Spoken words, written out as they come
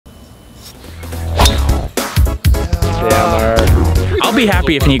be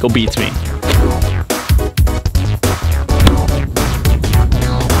happy if an eagle beats me.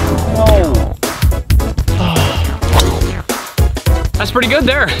 That's pretty good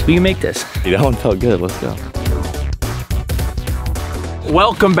there. We can make this. That one felt good, let's go.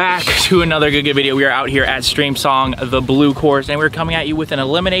 Welcome back to another good video. We are out here at Stream Song, the blue course, and we're coming at you with an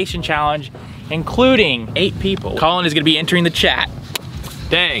elimination challenge, including 8 people. Colin is gonna be entering the chat.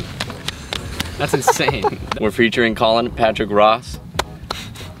 Dang, that's insane. We're featuring Colin, Patrick Ross.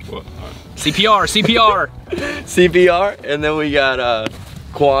 CPR, CPR. CPR, and then we got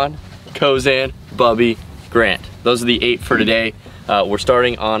Quan, Kozan, Bubby, Grant. Those are the 8 for today. We're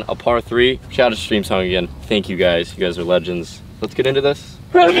starting on a par 3. Shout out to Stream Song again. Thank you guys. You guys are legends. Let's get into this.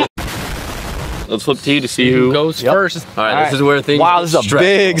 Let's flip T to see who goes first. All right, this is where things. Wow, this is a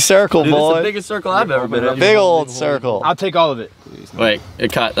big circle, Dude, boy. this is the biggest circle I've ever been in. Big old circle. I'll take all of it. Wait,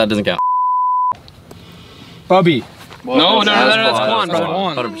 it cut. That doesn't count. Bubby. No, that's Quan, brother.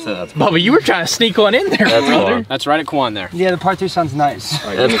 100% that's Bubba, you were trying to sneak one in there, brother. That's right at Quan there. Yeah, the part 3 sounds nice.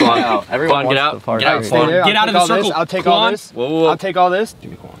 That's Quan. Everyone get out. Get out, Stay there. Get out of the circle. I'll take Quan. all this. Whoa. I'll take all this. Give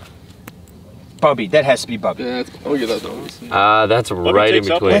me Quan. Bubby, that has to be Bubby. Yeah, That's right in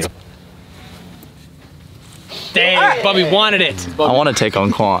between. Dang, Bubby wanted it. I want to take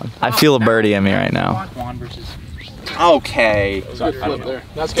on Quan. I feel a birdie in me right now. Quan versus... Okay.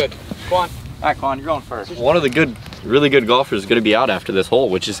 That's good. Quan. All right, Quan, you're going first. One of the really good golfers is going to be out after this hole,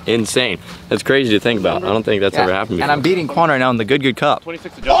 which is insane. That's crazy to think about. I don't think that's ever happened before. And I'm beating Quan right now in the Good Cup.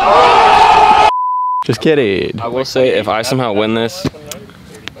 26 adjustment. Just kidding. I will say, if I somehow win this,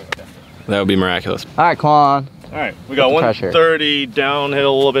 that would be miraculous. All right, Quan. All right, we got pressure. 130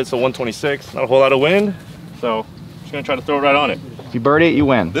 downhill a little bit, so 126. Not a whole lot of wind, so just gonna try to throw it right on it. If you birdie it, you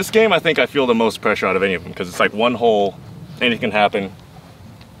win. This game, I think I feel the most pressure out of any of them because it's like one hole, anything can happen.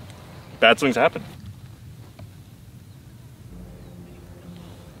 Bad swings happen.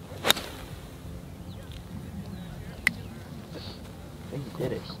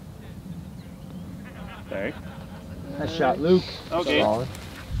 Okay. Nice shot, Luke. Okay. Solid.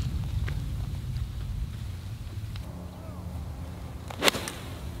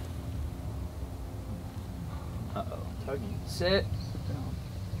 Sit.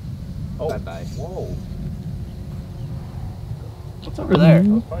 Oh. Bye-bye. Whoa. What's over there?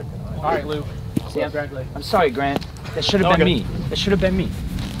 All right, Luke. I'm sorry, Grant. That should have been me. That should have been me.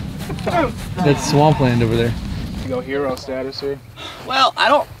 That's swampland over there. You go hero status here. Well,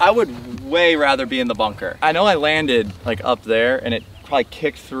 I would way rather be in the bunker. I know I landed like up there and it probably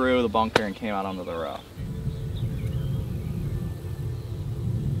kicked through the bunker and came out onto the rough.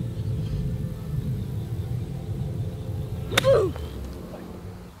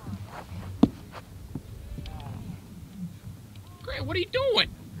 Great, what are you doing?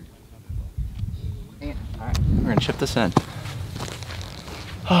 Alright, we're gonna chip this in.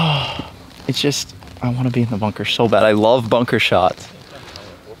 It's just, I want to be in the bunker so bad. I love bunker shots.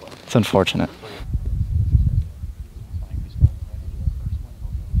 It's unfortunate.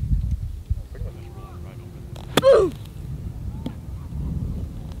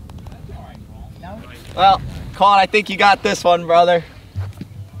 Well, Colin, I think you got this one, brother.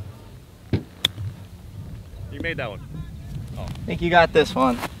 You made that one. I think you got this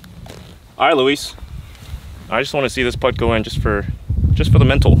one. All right, Luis. I just want to see this putt go in just for the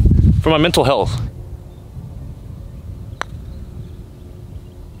mental, for my mental health.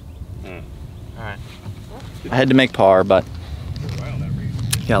 Alright. I had to make par, but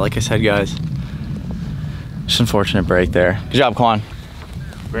yeah, like I said, guys, just unfortunate break there. Good job, Quan.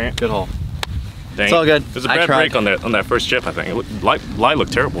 Grant. Good hole. Dang. It's all good. There's a I bad tried. break on that first chip, I think. Lie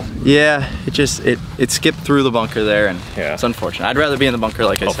looked terrible. Yeah, it skipped through the bunker there, and Yeah. it's unfortunate. I'd rather be in the bunker,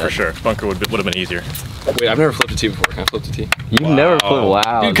 like I Oh, said. for sure. Bunker would have been easier. Wait, I've never flipped a tee before. Can I flip the tee? You've never played.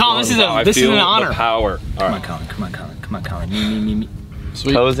 Wow. Dude, Colin, this is I an feel honor. the power. All right. Come on, Colin. Me.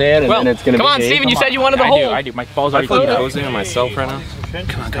 Sweet. Kozan, and Well, then it's gonna come be on, me. Steven, you said you wanted the hole. I do. My ball's I already flip cleaned out. Kozan myself right now.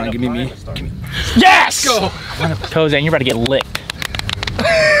 Come on, Colin, give me. Yes! Go. Kozan, you're about to get licked.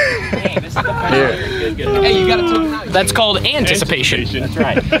 Hey, you gotta take it out. That's called anticipation. That's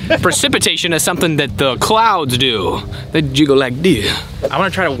right. Precipitation is something that the clouds do. They jiggle like this. I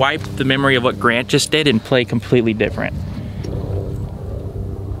want to try to wipe the memory of what Grant just did and play completely different.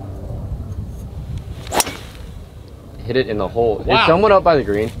 Hit it in the hole. Wow. Is someone up by the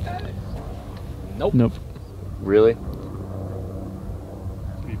green? Nope. Really?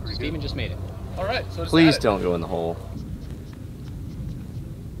 Steven just made it. All right, so Please don't go in the hole.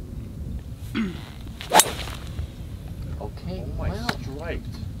 Okay. Oh my,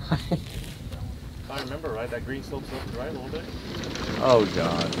 striped. If I remember right, that green slopes up to right a little bit. Oh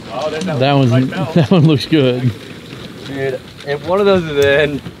god. Oh, there's that. That right now. one looks good. Dude, if one of those is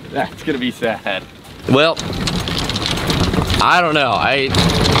in, that's gonna be sad. Well, I don't know.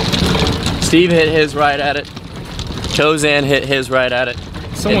 Steve hit his right at it. Kozan hit his right at it.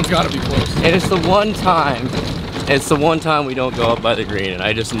 Someone's got to be close. And it's the one time we don't go up by the green, and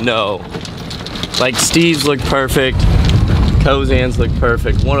I just know. Like, Steve's looked perfect, Kozan's looked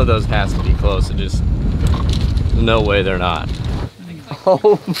perfect. One of those has to be close. It just, no way they're not.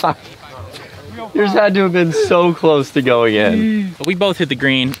 Oh my. Yours had to have been so close to going in. We both hit the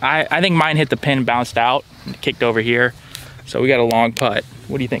green. I think mine hit the pin, bounced out, and kicked over here. So we got a long putt.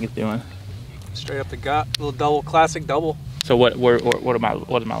 What do you think it's doing? Straight up the gut, little double, classic double. So what is my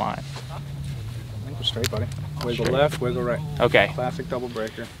line? I think we're straight, buddy. Wiggle left, wiggle right. Okay. Classic double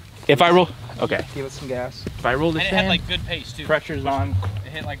breaker. If I roll, okay. Give it some gas. If I roll this And it had like good pace too. pressure's on. It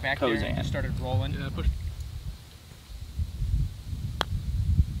hit like back there and it just started rolling. Yeah, push.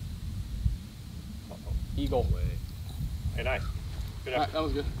 Eagle. Hey, nice. Good effort. That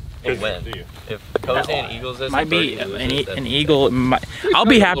was good. It went. If Kozan eagles this, Might be Birdie loses this, an eagle. I'll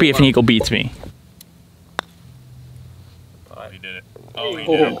be happy if an eagle beats me. He did it. Oh, he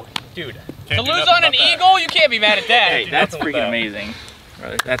did it. Dude, To lose on an eagle, you can't be mad at that. hey, that's freaking amazing.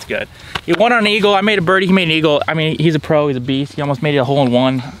 Brother, that's good. He won on an eagle. I made a birdie. He made an eagle. I mean, he's a pro. He's a beast. He almost made it a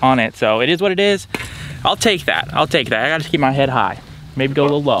hole-in-one on it. So it is what it is. I'll take that. I'll take that. I got to keep my head high. Maybe go a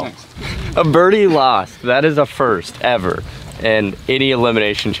little low. A birdie lost. That is a first ever. And any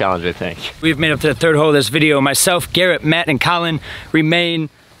elimination challenge, I think. We've made up to the third hole of this video. Myself, Garrett, Matt, and Colin remain.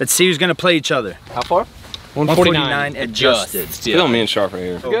 Let's see who's gonna play each other. How far? 149 adjusted. Still me and Sharp right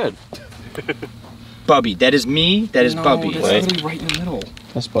here. Good. Bubby, that is me. That is Bubby. Wait. Right in the middle.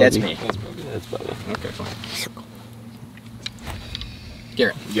 That's me. That's Bubby. Okay, fine.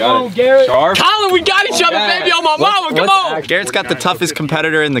 Garrett. Got it. Garrett. Sharp. Colin, we got each other, baby. On my mama. Come on. Garrett's got the toughest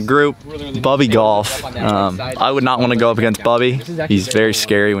competitor in the group, Bubby Golf. I would not want to go up against Bubby. He's very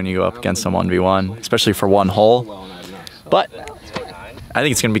scary when you go up against him 1v1, especially for one hole. But I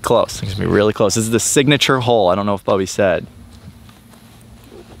think it's going to be close. I think it's going to be really close. This is the signature hole. I don't know if Bubby said.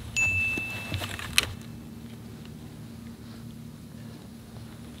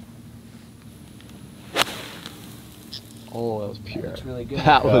 Oh, that was pure. That's really good.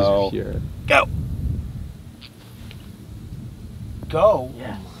 That was pure. Go. Go.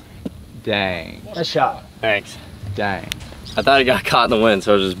 Yeah. Dang. Nice shot. Thanks. Dang. I thought it got caught in the wind,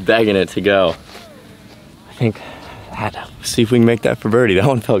 so I was just begging it to go. I think see if we can make that for birdie. That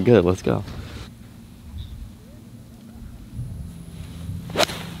one felt good. Let's go.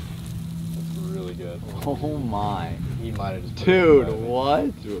 That's really good. Oh my. He might have just Dude,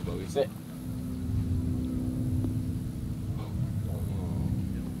 what? do it, Bubby. Sit.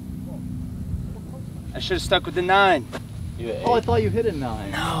 I should have stuck with the 9. Oh, I thought you hit a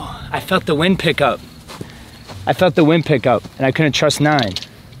 9. I felt the wind pick up. And I couldn't trust 9.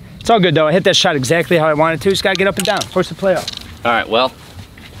 It's all good though. I hit that shot exactly how I wanted to. Just gotta get up and down. Force the play off. All right, well,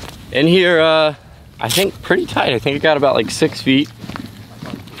 in here, I think pretty tight. I think it got about like 6 feet,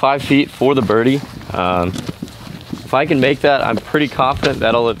 5 feet for the birdie. If I can make that, I'm pretty confident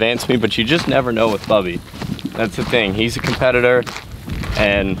that'll advance me, but you just never know with Bubby. That's the thing. He's a competitor,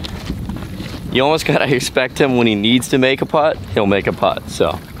 and you almost gotta expect him when he needs to make a putt, he'll make a putt.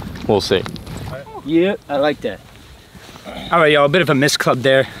 So we'll see. Yeah, I like that. All right, y'all, a bit of a miss club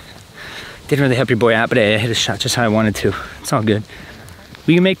there. Didn't really help your boy out, but I hit a shot just how I wanted to. It's all good.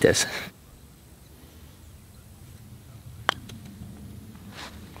 We can make this.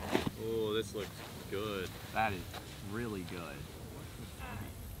 Oh, this looks good. That is really good.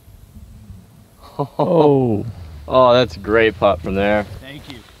 Oh, oh, that's a great putt from there.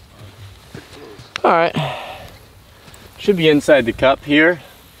 Thank you. All right, should be inside the cup here.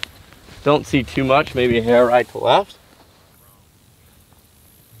 Don't see too much, maybe a hair right to left.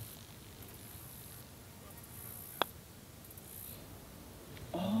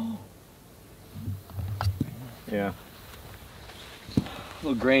 Oh. Yeah.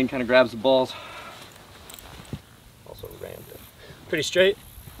 Little grain kind of grabs the balls. Also rammed it. Pretty straight.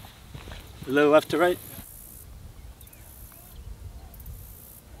 A little left to right.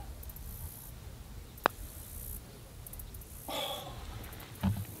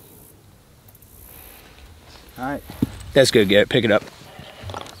 All right. That's good, Garrett. Pick it up.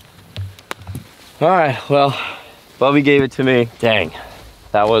 All right, well, Bubby gave it to me. Dang,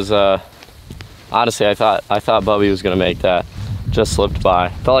 that was, honestly, I thought Bubby was gonna make that. Just slipped by.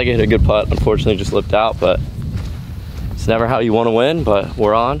 Felt like it hit a good putt, unfortunately just slipped out, but it's never how you wanna win, but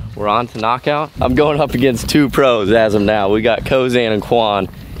we're on to knockout. I'm going up against 2 pros as of now. We got Kozan and Quan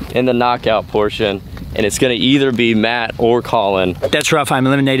in the knockout portion. and it's gonna either be Matt or Colin. That's rough, I'm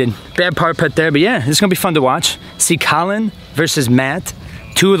eliminated. Bad par putt there, but yeah, this is gonna be fun to watch. See Colin versus Matt,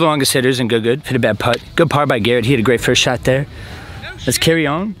 two of the longest hitters and good, hit a bad putt. Good par by Garrett, he had a great first shot there. Let's carry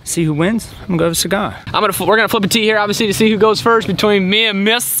on, see who wins. I'm gonna go have a cigar. We're gonna flip a tee here, obviously, to see who goes first between me and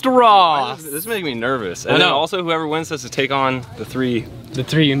Mr. Ross. This is making me nervous. And then also whoever wins has to take on the three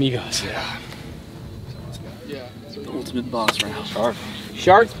amigos. Yeah. It's the ultimate boss round. Sharp.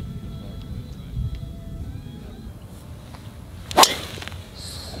 Shark.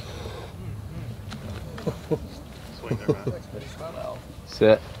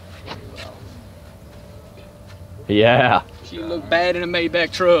 Sit. Yeah. She looked bad in a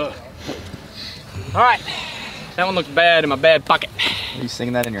Maybach truck. All right, that one looks bad in my bad pocket. Are you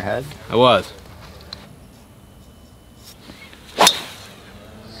singing that in your head? I was.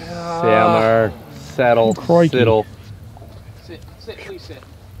 Sammer, settle, siddle. Sit, please sit.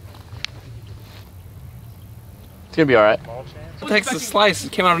 It's gonna be all right. Texas slice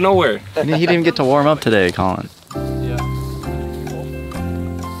came out of nowhere. He didn't even get to warm up today, Colin.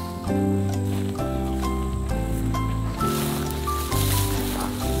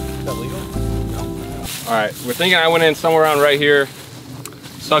 All right, we're thinking I went in somewhere around right here.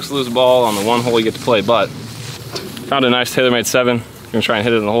 Sucks to lose a ball on the one hole you get to play, but found a nice TaylorMade 7. Gonna try and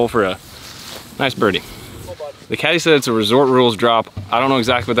hit it in the hole for a nice birdie. The caddy said it's a resort rules drop. I don't know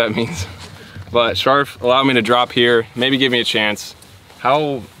exactly what that means, but Sharf allowed me to drop here, maybe give me a chance. How?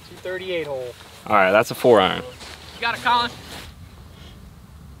 238 hole. All right, that's a 4-iron. You got it, Colin.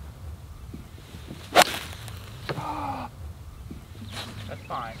 That's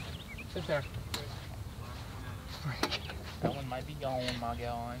fine. Sit there. That one might be going, my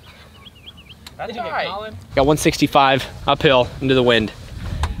guy. That's Did all you get right. Colin? Got 165 uphill into the wind.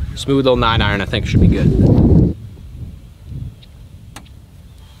 Smooth little 9-iron, I think should be good.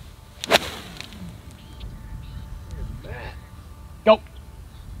 Go.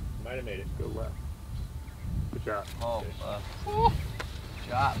 Might have made it. Go left. Good job.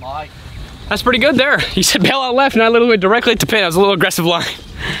 Shot, Mike. That's pretty good there. You said bail out left and I literally went directly at the pin. That was a little aggressive line.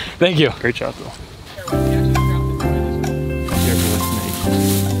 Thank you. Great shot, though.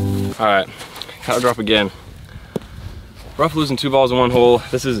 All right, gotta drop again. Rough losing 2 balls in 1 hole.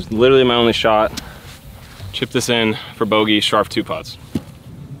 This is literally my only shot. Chip this in for bogey, Sharp 2 putts.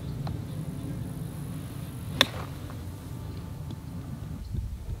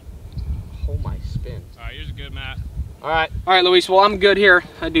 Oh my spin. All right, yours are good, Matt. All right, Luis. Well, I'm good here.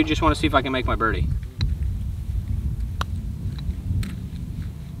 I do just want to see if I can make my birdie.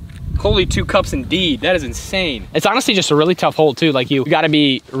 Holy 2 cups indeed. That is insane. It's honestly just a really tough hole too. Like you got to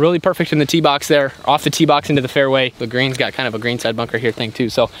be really perfect in the tee box there, off the tee box into the fairway. The green's got kind of a greenside bunker here thing too.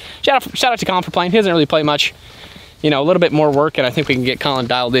 So shout out to Colin for playing. He doesn't really play much. You know, a little bit more work, and I think we can get Colin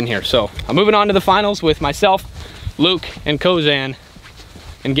dialed in here. So I'm moving on to the finals with myself, Luke, and Kozan,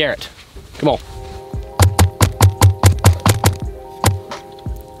 and Garrett. Come on.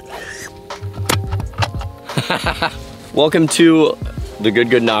 Welcome to the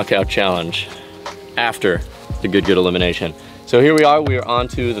Good Knockout Challenge after the Good Elimination. So here we are on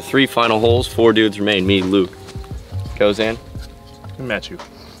to the 3 final holes. 4 dudes remain, me, Luke, Kozan, And Matthew.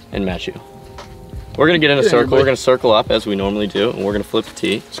 and Matthew. We're gonna get in a circle. We're gonna circle up as we normally do, and we're gonna flip the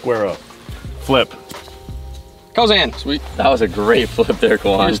tee. Square up. Flip. Kozan. Sweet. That was a great flip there,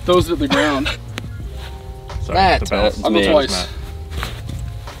 Kwan. Just throws it at the ground. Sorry, Matt, the bounce. that's I'll go me. twice.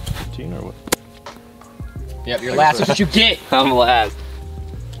 15 or what? Yep, your last is what you get. I'm last.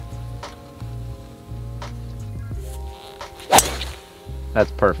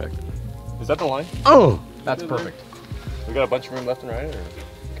 That's perfect. Is that the line? Oh! That's perfect. We got a bunch of room left and right? Or?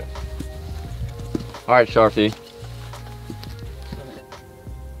 Okay. All right, Sharpie.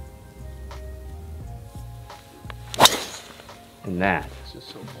 And that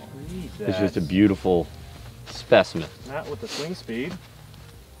is just a beautiful specimen. Not with the swing speed.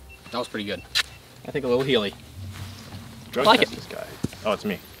 That was pretty good. I think a little heely. Drug like test it. this guy. Oh, it's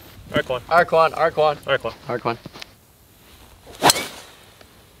me. All right, Quan. Arquan. All right, Quan. Arquan.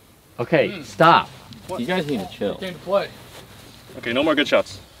 Okay, stop. You guys need to chill. Came to play. Okay, no more good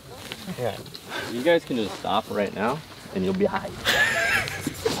shots. Yeah. You guys can just stop right now, and you'll be high.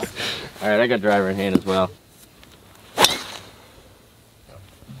 All right, I got driver in hand as well.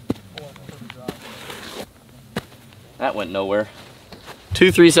 That went nowhere.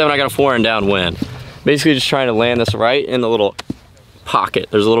 2-3-7, I got a 4 and down win. Basically just trying to land this right in the little pocket.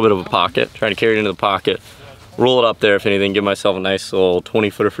 There's a little bit of a pocket. Trying to carry it into the pocket. Roll it up there if anything, give myself a nice little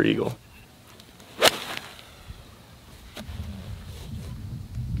 20-footer for eagle.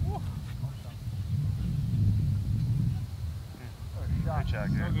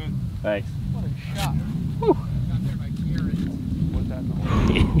 Thanks.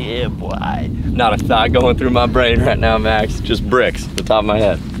 Yeah, boy. Not a thought going through my brain right now, Max. Just bricks at the top of my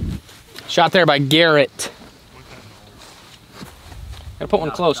head. Shot there by Garrett. Gotta put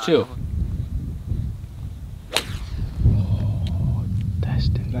one close too.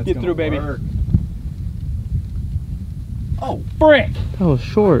 Get through, baby. Oh, Brick! that was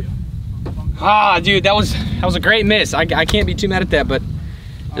short. Ah, dude, that was a great miss. I can't be too mad at that, but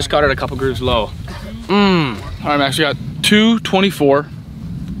just caught it a couple grooves low. All right, Max, we got 224.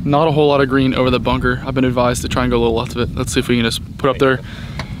 Not a whole lot of green over the bunker. I've been advised to try and go a little left of it. Let's see if we can just put up there.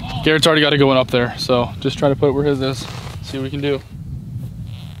 Garrett's already got it going up there, so just try to put it where his is. See what we can do.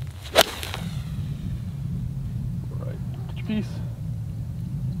 All right, get your piece.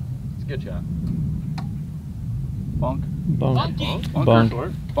 It's a good shot. Bunk. Bunk. Bunker. Bunk.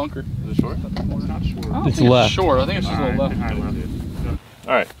 Short. Bunker. Is it short? It's not short. I don't It's think left. It's short. I think it's just a little left.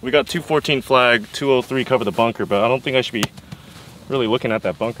 All right, we got 214 flag, 203 cover the bunker, but I don't think I should be really looking at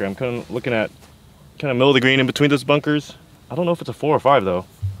that bunker. I'm kind of looking at middle of the green in between those bunkers. I don't know if it's a 4 or 5 though.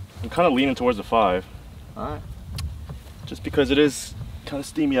 I'm kind of leaning towards the 5. All right. Just because it is kind of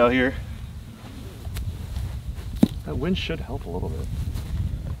steamy out here. That wind should help a little bit.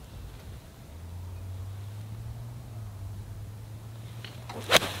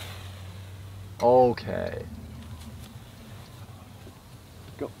 Okay.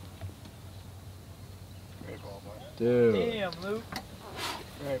 Go. Dude. Damn, Luke.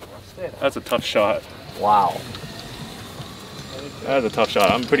 That's a tough shot. Wow. That's a tough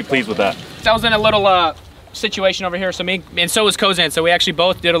shot. I'm pretty pleased with that. I was in a little situation over here, so me and so was Kozan, so we actually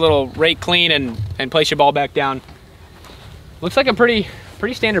both did a little rake clean and place your ball back down. Looks like a pretty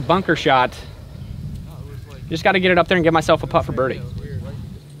standard bunker shot. Just got to get it up there and get myself a putt for birdie.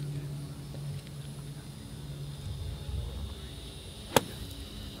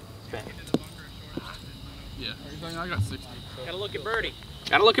 Yeah, I got 60. Gotta look at birdie.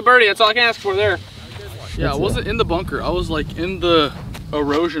 Gotta look at birdie. That's all I can ask for there. Yeah, I wasn't in the bunker. I was like in the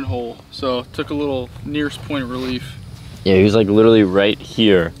erosion hole, so took a little nearest point of relief. Yeah, he was like literally right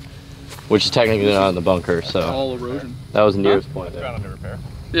here, which is technically not in the bunker, so. All erosion. That was the nearest point there. Ground under repair.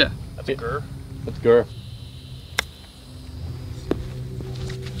 Yeah. That's a gur. That's good.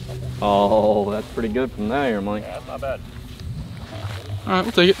 Oh, that's pretty good from there, Mike. Yeah, that's not bad. All right,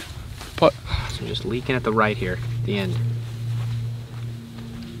 we'll take it. Putt. So just leaking at the right here at the end.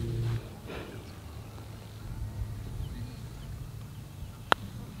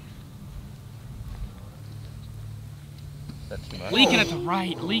 That's too much. Leaking at the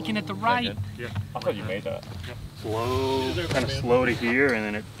right. Leaking at the right. Yeah, I thought you made that. Slow, kind of slow to here, and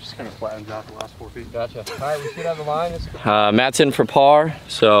then it just kind of flattens out the last 4 feet. Gotcha. All right, we should have the line. Matt's in for par,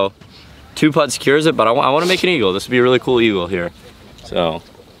 so 2 putt secures it, but I want to make an eagle. This would be a really cool eagle here. So,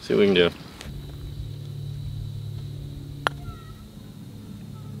 see what we can do.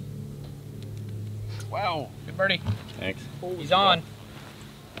 Wow. Good birdie. Thanks. He's on.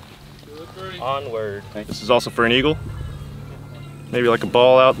 Onward. This is also for an eagle. Maybe like a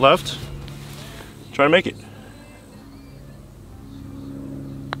ball out left. Try to make it.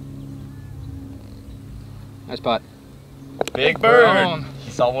 Nice putt. Big bird. On.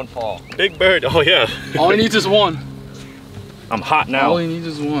 Saw one fall. Big bird. Oh yeah. All he needs is one. I'm hot now. All he needs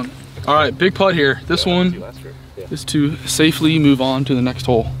is one. All right, big putt here. This one is to safely move on to the next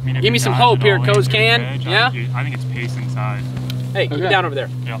hole. Give me some hope here, Coz Can. Yeah? I think it's pace inside. Hey, keep it down over there.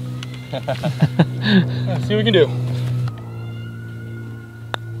 Let's see what we can do.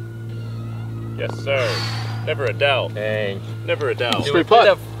 Yes, sir. Never a doubt. Dang. Never a doubt. Straight putt.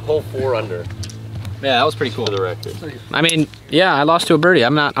 That hole 4 under Yeah, that was pretty cool. for the record. I mean, yeah, I lost to a birdie.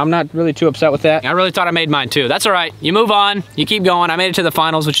 I'm not really too upset with that. I really thought I made mine too. That's all right. You move on. You keep going. I made it to the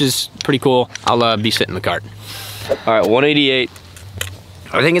finals, which is pretty cool. I'll be sitting in the cart. All right, 188.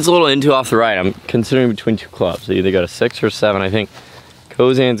 I think it's a little into off the right. I'm considering between 2 clubs. I either got a 6 or 7. I think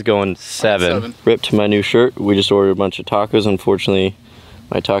Kozan's going 7. Ripped my new shirt. We just ordered a bunch of tacos. Unfortunately,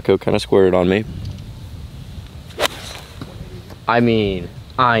 my taco kind of squirted on me. I mean,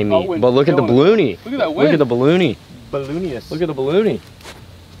 but look at the balloony. Look at that wind. Look at the balloony. Balloonius. Look at the balloony.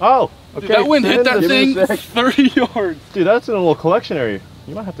 Oh, okay. Dude, that wind hit that Give me a thing sec. 30 yards. Dude, that's in a little collection area.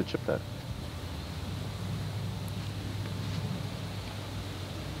 You might have to chip that.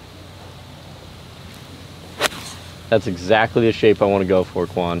 That's exactly the shape I want to go for,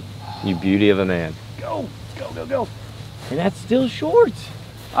 Quan. You beauty of a man. Go, go, go, go. And that's still short.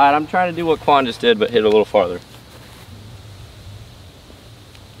 All right, I'm trying to do what Quan just did, but hit a little farther.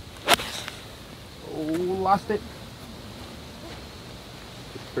 Oh, lost it.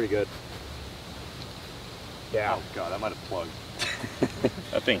 It's pretty good. Yeah. Oh god, I might have plugged.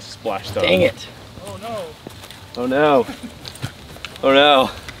 That thing splashed up. Dang it. Oh no. Oh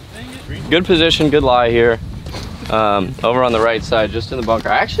no. Good position, good lie here. Over on the right side, just in the bunker.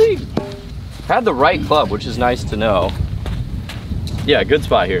 I actually had the right club, which is nice to know. Yeah, good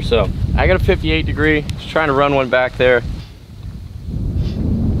spot here. So I got a 58 degree. Just trying to run one back there.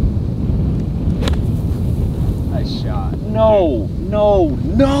 Nice shot. No, no,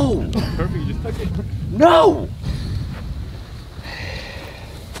 no. Perfect, you just took it. No.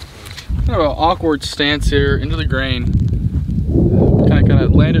 Kind of an awkward stance here into the grain. Kind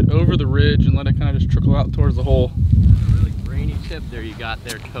of land it over the ridge and let it kind of just trickle out towards the hole. Really grainy tip there you got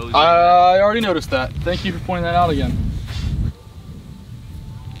there, Cozy. I already noticed that. Thank you for pointing that out again.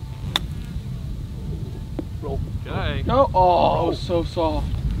 Okay. No, oh, it was so soft.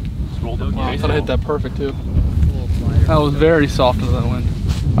 Wow, I thought I hit that perfect too. That was very soft into that wind.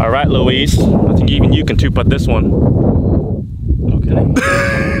 All right, Luis. I think even you can two-putt this one. Okay.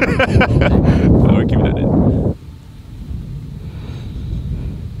 No, we're keeping it in.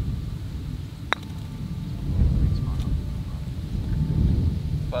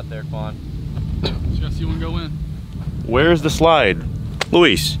 Putt there, Quan. Just gonna see one go in. Where's the slide?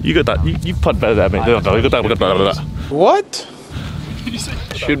 Luis, you got that. You putt better than me. You got that. What?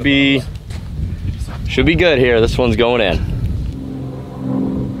 Should be good here. This one's going in.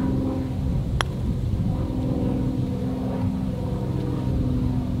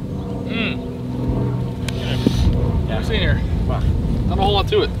 Yeah, I'm seeing here. Not a whole lot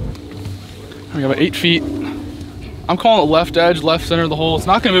to it. We got about 8 feet. I'm calling it left edge, left center of the hole. It's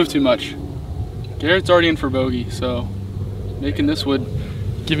not gonna move too much. Garrett's already in for bogey, so making this would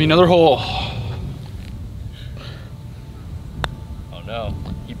give me another hole. Oh no.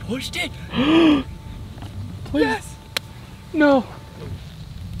 He pushed it. Please. Yes. No.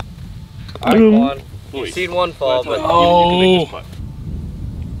 All right, Quan. You've seen one fall, but oh.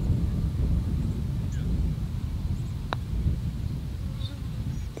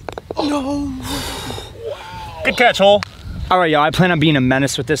 No. Good catch, hole. All right, y'all, I plan on being a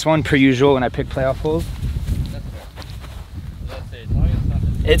menace with this one, per usual, when I pick playoff holes.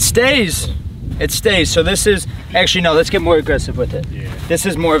 It stays. It stays. So this is, actually, no, let's get more aggressive with it. Yeah. This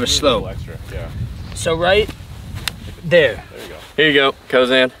is more of a slope. Extra, yeah. So right there. There you go. here you go,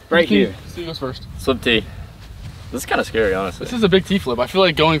 Kozan. Right here. Steve goes first. Slip tee. This is kind of scary, honestly. This is a big T flip. I feel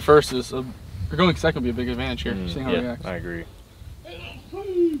like going first is, or going second would be a big advantage here. Seeing how it reacts. I agree.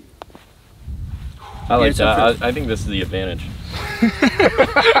 I like that. I think this is the advantage.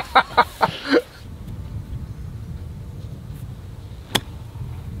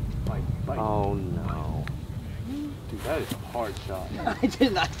 Oh no. Dude, that is a hard shot. I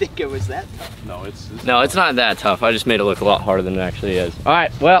did not think it was that tough. No, it's not that tough. I just made it look a lot harder than it actually is. All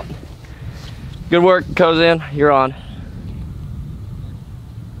right, well, good work, Kozan. You're on.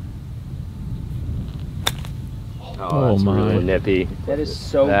 Oh, that's my. really nippy. That is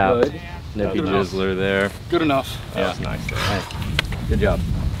so good. Nippy jizzler there. Good enough. Yeah. That's nice. Nice. Good job.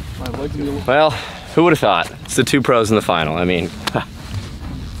 My legs need a little. Well, who would have thought? It's the two pros in the final. I mean,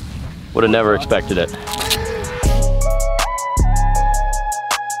 would have never expected it.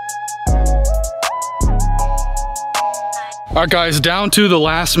 All right, guys, down to the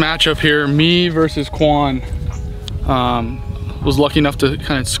last matchup here, me versus Quan. Was lucky enough to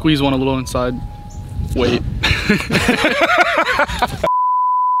kind of squeeze one a little inside. Wait.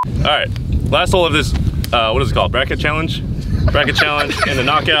 All right, last hole of this, what is it called? Bracket challenge? Bracket challenge and the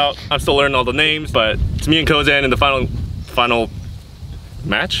knockout. I'm still learning all the names, but it's me and Kozan in the final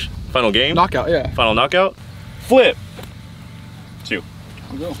match, final game. Knockout, yeah. Final knockout. Flip. 2.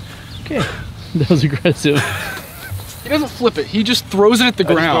 I'll go. Okay. That was aggressive. He doesn't flip it. He just throws it at the I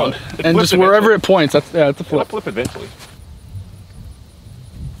just ground. throw it. It And flips just wherever eventually. it points, that's, yeah, it's a I'll flip. flip eventually.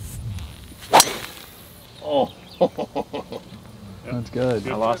 Oh. That's good.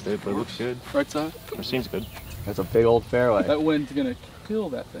 I lost it, but it looks good. Right side. It seems good. That's a big old fairway. That wind's gonna kill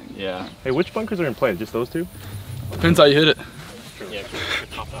that thing. Yeah. Hey, which bunkers are in play? Just those two? Depends how you hit it. Yeah,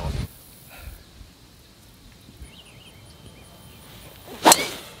 top that one.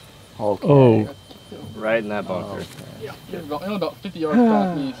 Okay. Oh. Right in that bunker. He's only about 50 yards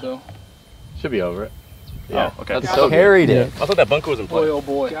past me, so. Should be over it. Yeah. Oh, okay. That's so Carried it. I thought that bunker was in play. Boy, oh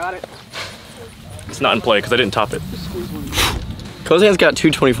boy. Got it. It's not in play because I didn't top it. Kozan's got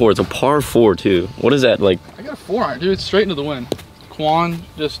 224. It's a par 4 too. What is that like? I got a 4-iron, dude. It's straight into the wind. Quan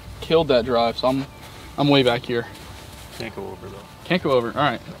just killed that drive, so I'm way back here. Can't go over though. Can't go over. All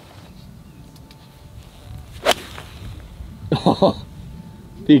right.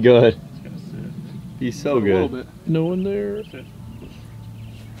 Be good. It's gonna sit. He's so A little good. bit. No one there. Took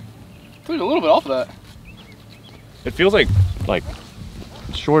a little bit off of that. It feels like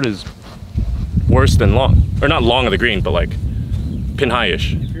short is worse than long. Or not long of the green, but like pin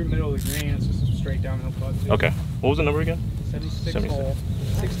high-ish. If you're middle of the green, it's just a straight downhill putt. Too. Okay. What was the number again? 76 hole,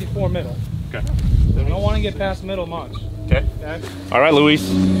 64 middle. Okay. I don't want to get past middle much. Okay. All right, Luis.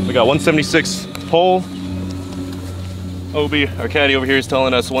 We got 176 hole. Obi, our caddy over here, is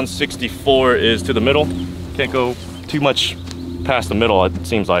telling us 164 is to the middle. Can't go too much past the middle, it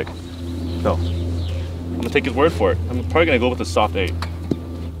seems like. So, I'm gonna take his word for it. I'm probably gonna go with a soft 8.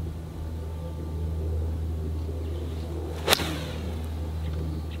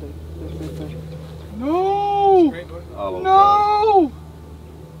 No! Oh, No!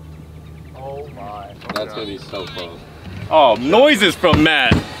 Oh my. That's gonna be so close. Oh, noises from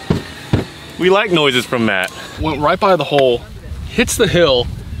Matt. We like noises from Matt. Went right by the hole, hits the hill,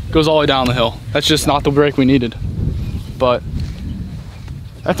 goes all the way down the hill. That's just not the break we needed. But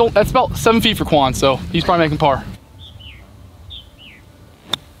that's about 7 feet for Quan, so he's probably making par.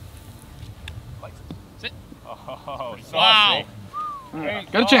 Sit. Oh, Wow.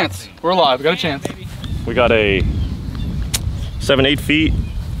 Got a chance. We're alive. Got a chance. We got a 7-8 feet,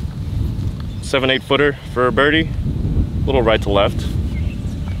 7-8 footer for a birdie. A little right to left.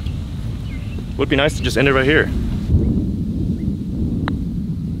 Would be nice to just end it right here.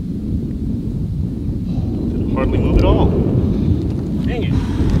 Didn't hardly move at all. Dang it.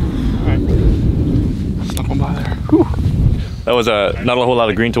 All right. Snuck one by there. Whew. That was not a whole lot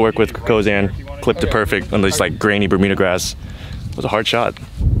of green to work with. Kozan clipped it perfect on this like grainy Bermuda grass. It was a hard shot.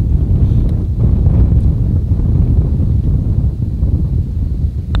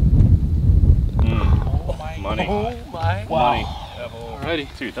 Money. Oh my. Money. Alrighty.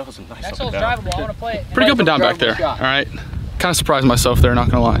 Dude, that was a nice That up and soul's down. drivable. I want to play it. Pretty good up and down back there. All right. Kind of surprised myself there, not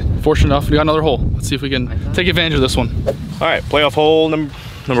gonna lie. Fortunate enough, we got another hole. Let's see if we can take advantage of this one. All right, playoff hole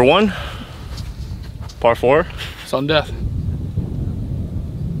number 1, par 4. Sudden death.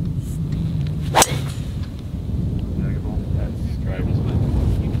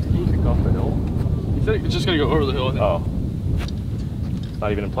 He said it's just gonna go over the hill. I think. Oh, it's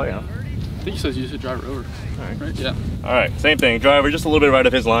not even in play, huh? I think he says you should drive it over. All right. Right? Yeah. All right, same thing. Driver just a little bit right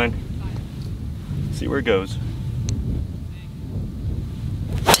of his line. See where it goes.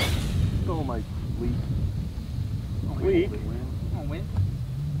 Oh my lead. Lead? Oh, win.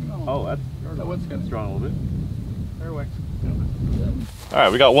 Oh, that wind's kind of strong a little bit. Fairway. All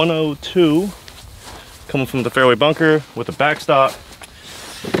right, we got 102 coming from the fairway bunker with a backstop.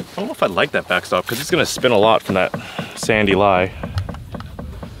 I don't know if I like that backstop because it's gonna spin a lot from that sandy lie.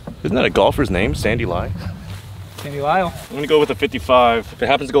 Isn't that a golfer's name, Sandy Lie? Sandy Lyle. I'm gonna go with a 55. If it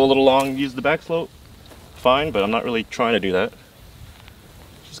happens to go a little long, use the back slope, fine, but I'm not really trying to do that.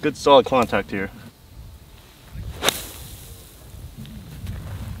 Just good solid contact here.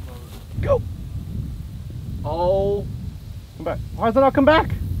 Go. Oh. Come back. Why does it not come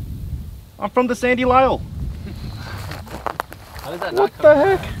back? I'm from the Sandy Lyle. How does that What the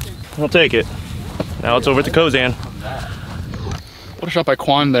heck? I'll take it. Now it's over to Kozan. What a shot by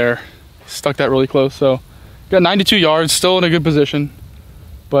Quan there. Stuck that really close. So got 92 yards, still in a good position.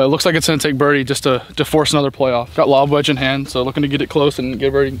 But it looks like it's gonna take birdie just to force another playoff. Got lob wedge in hand, so looking to get it close and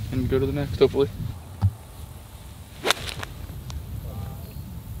get birdie and go to the next, hopefully.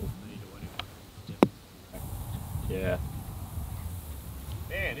 Yeah.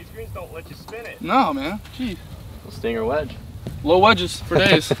 Man, these greens don't let you spin it. No, man. Gee. Stinger wedge. Low wedges for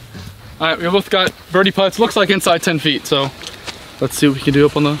days. All right, we both got birdie putts. Looks like inside 10 feet, so let's see what we can do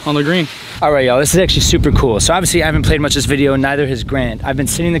up on the green. All right, y'all, this is actually super cool. So obviously I haven't played much this video, neither has Grant. I've been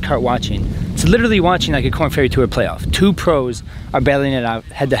sitting in the cart watching. It's literally watching like a Korn Ferry Tour playoff. 2 pros are battling it out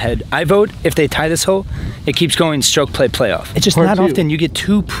head to head. I vote if they tie this hole, it keeps going stroke play playoff. It's just not often you get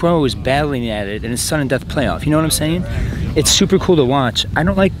 2 pros battling at it in a sudden death playoff. You know what I'm saying? It's super cool to watch. I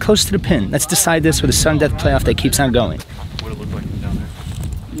don't like close to the pin. Let's decide this with a sudden death playoff that keeps on going. What it look like down there?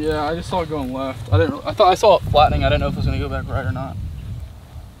 Yeah, I just saw it going left. I thought I saw it flattening. I didn't know if it was gonna go back right or not.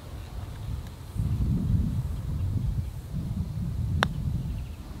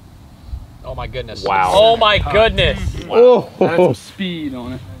 Oh my goodness. Wow. Oh my goodness. Wow. Had some speed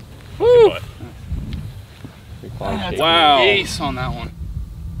on it. Woo. Wow. Ace on that one.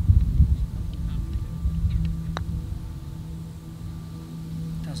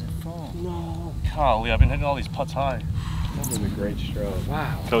 Doesn't fall. No. Golly, I've been hitting all these putts high. That was a great stroke.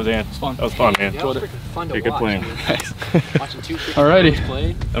 Wow. Kozan. Fun. That was fun, man. Yeah, it was freaking fun to Hey, good watch. playing. Watching 2 Alrighty. pros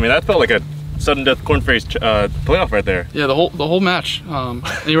play. I mean, that felt like a sudden death corn face playoff right there. Yeah, the whole match.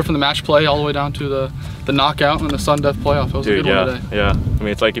 Anywhere from the match play all the way down to the knockout and the sudden death playoff. It was a good one today. Yeah. I mean,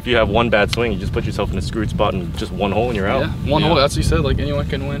 it's like if you have one bad swing, you just put yourself in a screwed spot and just one hole and you're out. Yeah, one hole. That's what you said. Like anyone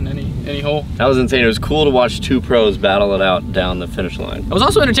can win any hole. That was insane. It was cool to watch two pros battle it out down the finish line. It was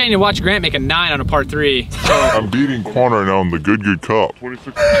also entertaining to watch Grant make a 9 on a par 3. I'm beating Quan right now in the Good Cup.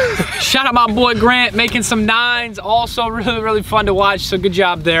 Shout out my boy Grant making some 9s. Also really fun to watch. So good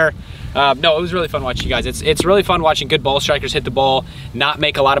job there. No, it was really fun watching you guys. It's really fun watching good ball strikers hit the ball, not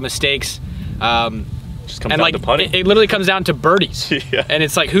make a lot of mistakes. Just comes down to putting. It literally comes down to birdies. Yeah. And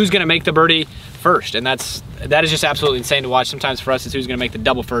it's like who's gonna make the birdie first, and that is just absolutely insane to watch. Sometimes for us it's who's gonna make the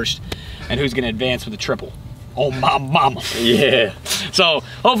double first and who's gonna advance with the triple. Oh my mama. Yeah. So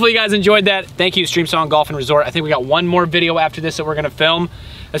hopefully you guys enjoyed that. Thank you, Stream Song Golf and Resort. I think we got one more video after this that we're gonna film.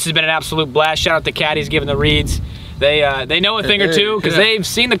 This has been an absolute blast. Shout out to caddies giving the reads. They know a thing or two because they've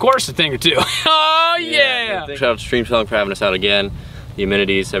seen the course a thing or two. Oh yeah. Shout out to Stream Song for having us out again. The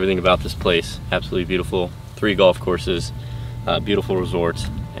amenities, everything about this place, absolutely beautiful. 3 golf courses, beautiful resorts,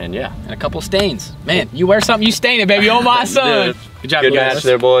 and yeah. And a couple stains. Man, you wear something, you stain it, baby. Oh my son. Good job, good match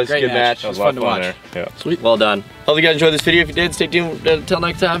there, boys. Great good match. It was fun to watch. Yeah. Sweet. Well done. Hope you guys enjoyed this video. If you did, stay tuned until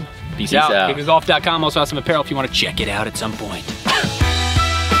next time. Peace out. KingsGolf.com also has some apparel if you want to check it out at some point.